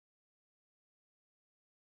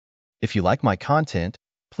If you like my content,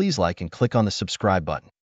 please like and click on the subscribe button.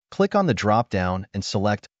 Click on the drop down and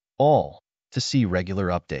select All to see regular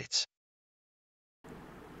updates.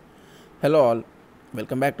 Hello all,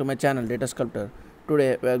 welcome back to my channel Data Sculptor.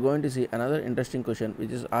 Today we are going to see another interesting question which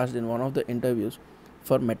is asked in one of the interviews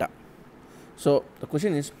for Meta. So the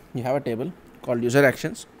question is, you have a table called user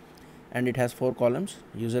actions and it has 4 columns: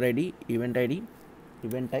 user ID, event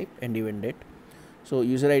type and event date. So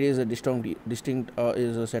user ID is a distinct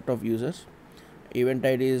is a set of users. Event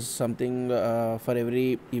ID is something for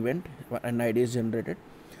every event an ID is generated.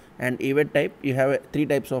 And event type, you have 3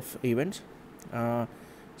 types of events: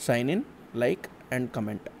 sign in, like and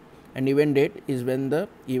comment. And event date is when the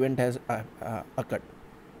event has occurred.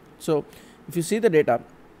 So if you see the data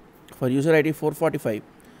for user ID 445,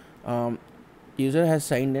 user has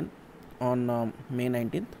signed in on May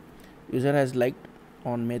 19th, user has liked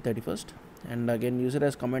on May 31st, and again user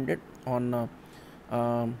has commented on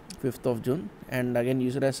 5th of June, and again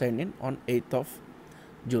user has signed in on 8th of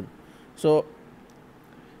June. So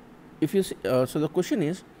if you see, so the question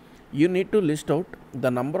is, you need to list out the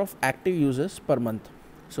number of active users per month.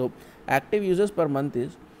 So active users per month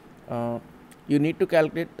is, you need to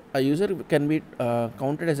calculate a user can be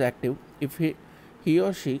counted as active if he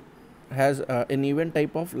or she has an event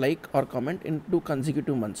type of like or comment in 2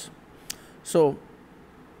 consecutive months. So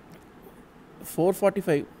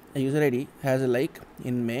 445 user ID has a like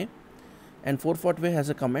in May and 445 has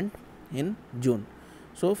a comment in June.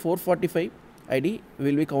 So 445 ID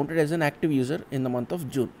will be counted as an active user in the month of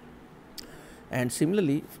June. And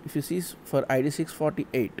similarly, if you see for ID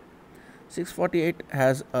 648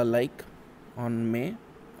 has a like on May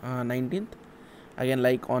 19th, again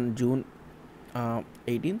like on June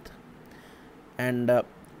 18th, and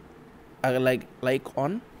like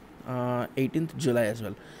on 18th July as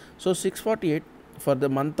well. So 648 for the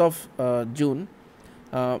month of June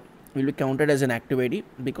will be counted as an active ID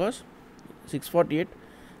because 648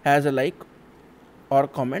 has a like or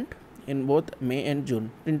comment in both May and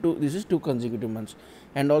June. This is 2 consecutive months.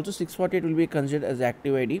 And also 648 will be considered as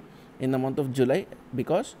active ID in the month of July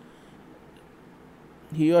because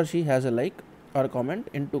he or she has a like or comment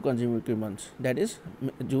in 2 consecutive months, that is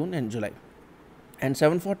June and July. And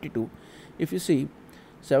 742, if you see,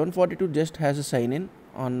 742 just has a sign in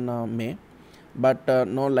on May, but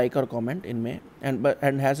no like or comment in May, and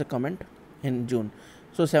has a comment in June.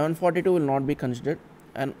 So 742 will not be considered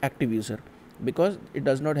an active user because it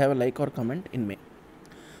does not have a like or comment in May.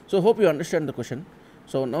 So hope you understand the question.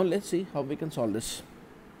 So now let's see how we can solve this.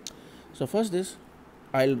 So first is,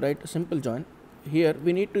 I'll write a simple join. Here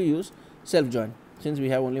we need to use self join. Since we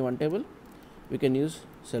have only one table, we can use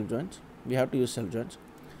self joins. We have to use self joins.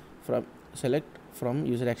 From select from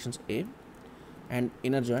user actions A and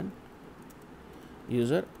inner join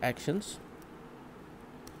user actions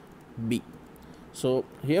B. So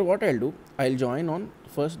here what I'll do, I'll join on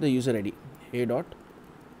first the user ID. A dot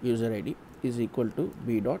user ID is equal to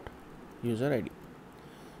B dot user ID.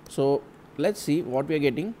 So let's see what we are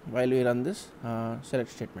getting while we run this select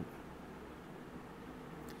statement.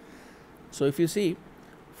 So if you see,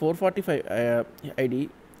 445 ID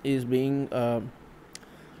is being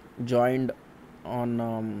joined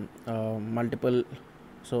on multiple.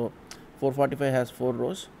 So 445 has 4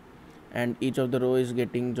 rows and each of the row is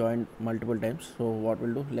getting joined multiple times. So what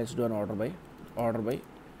we'll do, let's do an order by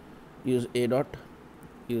use A dot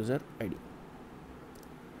user ID.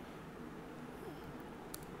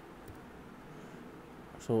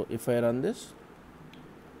 So if I run this,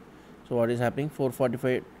 so what is happening,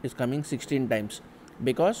 445 is coming 16 times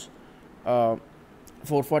because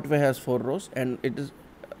 445 has 4 rows and it is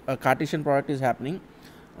a Cartesian product is happening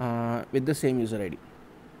with the same user ID.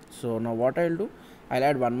 So now what I'll do, I'll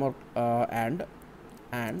add one more and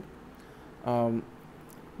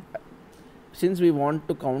since we want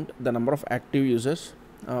to count the number of active users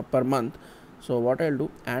per month, so what I'll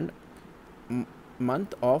do, and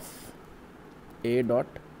month of A dot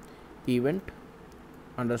event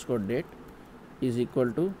underscore date is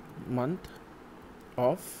equal to month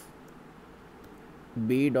of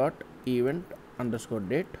B dot event underscore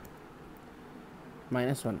date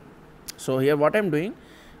minus 1. So here what I'm doing,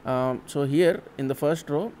 so here in the first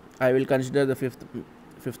row I will consider the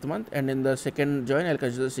fifth month, and in the second join I'll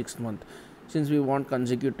consider the 6th month. Since we want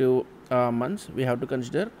consecutive months, we have to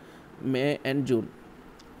consider May and June,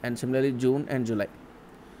 and similarly June and July.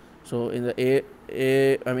 So in the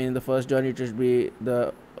in the first join it should be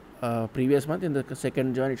the previous month, in the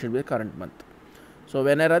second join it should be the current month. So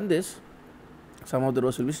when I run this, some of the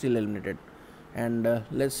rows will be still eliminated. And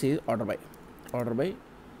let's see order by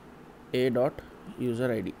A dot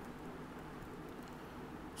user ID.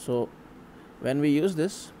 So when we use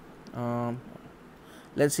this,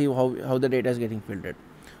 let's see how the data is getting filtered.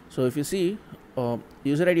 So if you see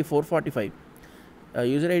user ID 445,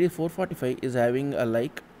 user ID 445 is having a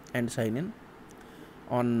like and sign in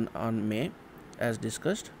on May as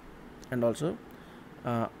discussed, and also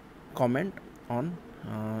comment on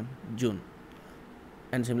June,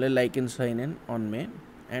 and similarly like and sign in on May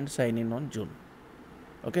and sign in on June.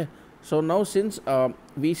 Okay, so now since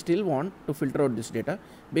we still want to filter out this data,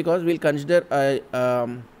 because we'll consider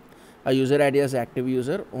a user ID as active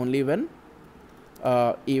user only when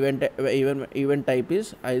event type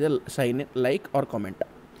is either sign in, like or comment.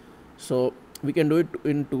 So we can do it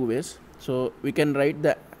in two ways. So we can write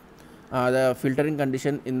the filtering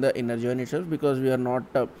condition in the inner join itself, because we are not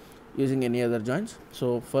using any other joins.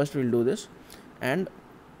 So first we'll do this, and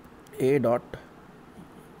a dot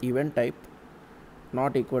event type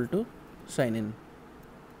not equal to sign in.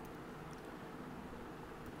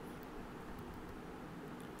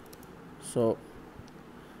 So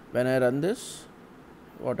when I run this,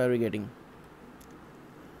 what are we getting?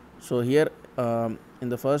 So here in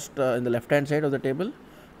the first in the left hand side of the table,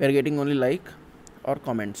 we are getting only like or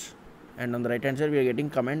comments, and on the right hand side we are getting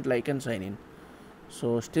comment, like and sign in.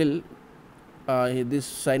 So still this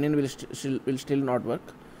sign in will still not work.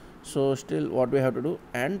 So still what we have to do,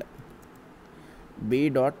 and b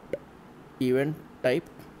dot event type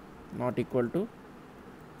not equal to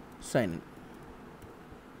sign in.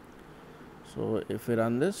 So if we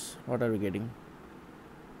run this, what are we getting?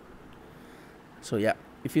 So yeah,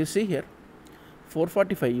 if you see here,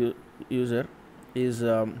 445 user is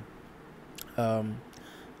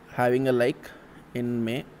having a like in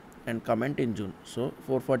May and comment in June. So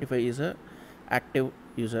 445 is a active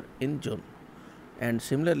user in June, and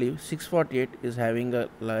similarly 648 is having a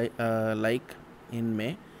like in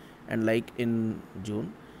May and like in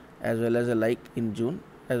June, as well as a like in June,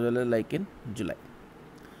 as well as like in July.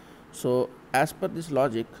 So as per this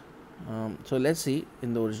logic, so let's see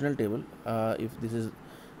in the original table if this is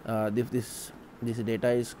if this data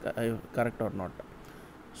is correct or not.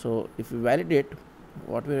 So if we validate,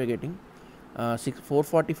 what we are getting,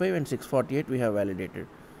 445 and 648 we have validated.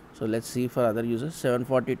 So let's see for other users.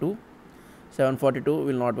 742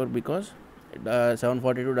 will not work, because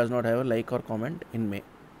 742 does not have a like or comment in May,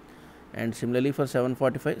 and similarly for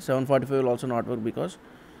 745 will also not work, because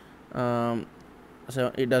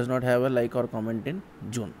so it does not have a like or comment in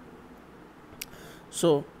June.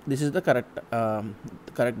 So this is the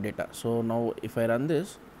correct data. So now if I run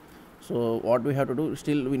this, so what we have to do,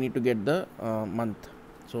 still we need to get the month.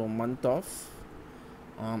 So month of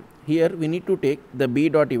here we need to take the b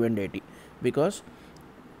dot event date, because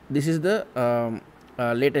this is the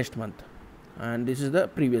latest month and this is the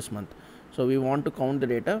previous month. So we want to count the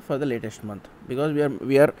data for the latest month, because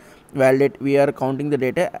we are counting the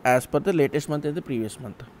data as per the latest month and the previous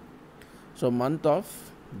month. So month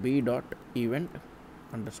of b dot event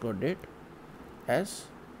underscore date as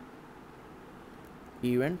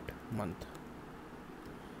event month,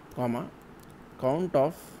 comma, count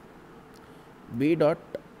of b dot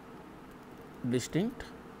distinct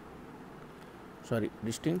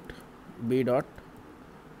b dot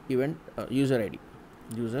event user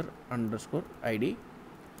underscore id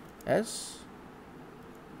as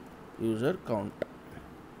user count.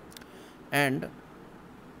 And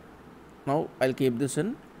now I'll keep this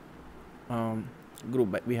in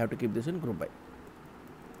group by. We have to keep this in group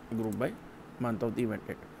by month of the event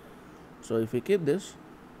date. So if we keep this,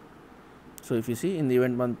 so if you see in the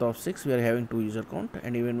event month of 6 we are having 2 user count,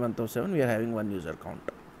 and event month of 7 we are having 1 user count.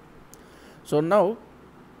 So now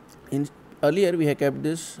earlier we have kept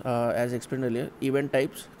this as explained earlier, event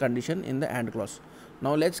types condition in the AND clause.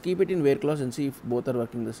 Now let's keep it in where clause and see if both are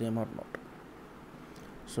working the same or not.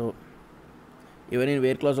 So even in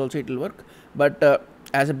where clause also it will work, but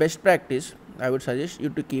as a best practice I would suggest you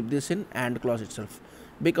to keep this in AND clause itself,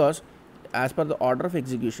 because as per the order of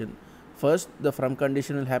execution, first the from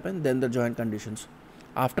condition will happen, then the join conditions,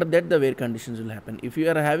 after that the where conditions will happen. If you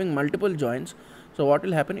are having multiple joins, so what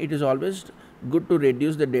will happen, it is always good to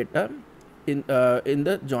reduce the data in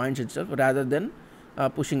the joins itself rather than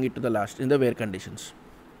pushing it to the last in the where conditions.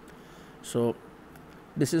 So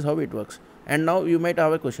this is how it works. And now you might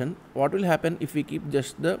have a question, what will happen if we keep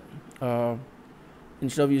just the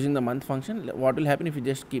instead of using the month function, what will happen if you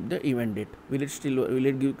just keep the event date? Will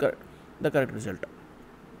it give the correct result?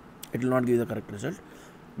 It will not give the correct result,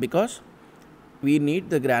 because we need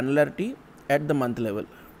the granularity at the month level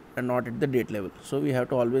and not at the date level. So we have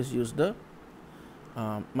to always use the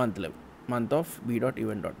month level, month of b dot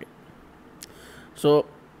event dot date. So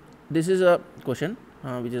this is a question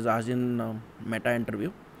which is asked in meta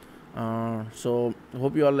interview. So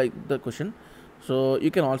hope you all like the question. So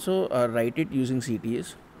you can also write it using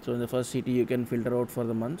CTs. So in the first CT you can filter out for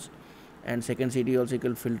the months, and second CT also you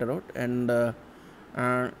can filter out, and uh,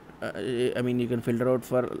 I mean you can filter out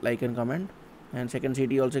for like and comment, and second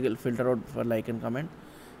CT also you can filter out for like and comment,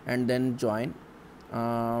 and then join.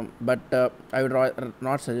 But I would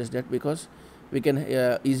not suggest that, because we can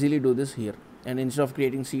easily do this here, and instead of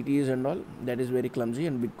creating CTs and all, that is very clumsy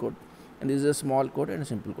and big code, and this is a small code and a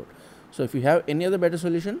simple code. So if you have any other better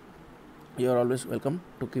solution, you are always welcome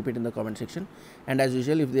to keep it in the comment section. And as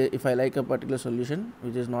usual, if I like a particular solution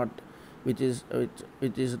which is not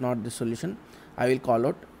this solution, I will call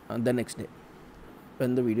out the next day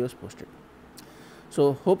when the video is posted.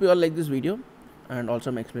 So hope you all like this video and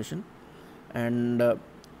also my explanation. And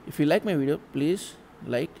if you like my video, please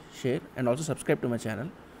like, share, and also subscribe to my channel.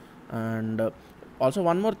 And also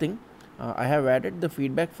one more thing, I have added the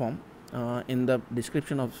feedback form in the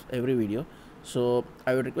description of every video. So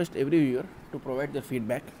I would request every viewer to provide their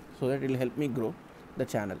feedback, so that it will help me grow the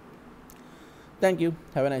channel. Thank you.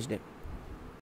 Have a nice day.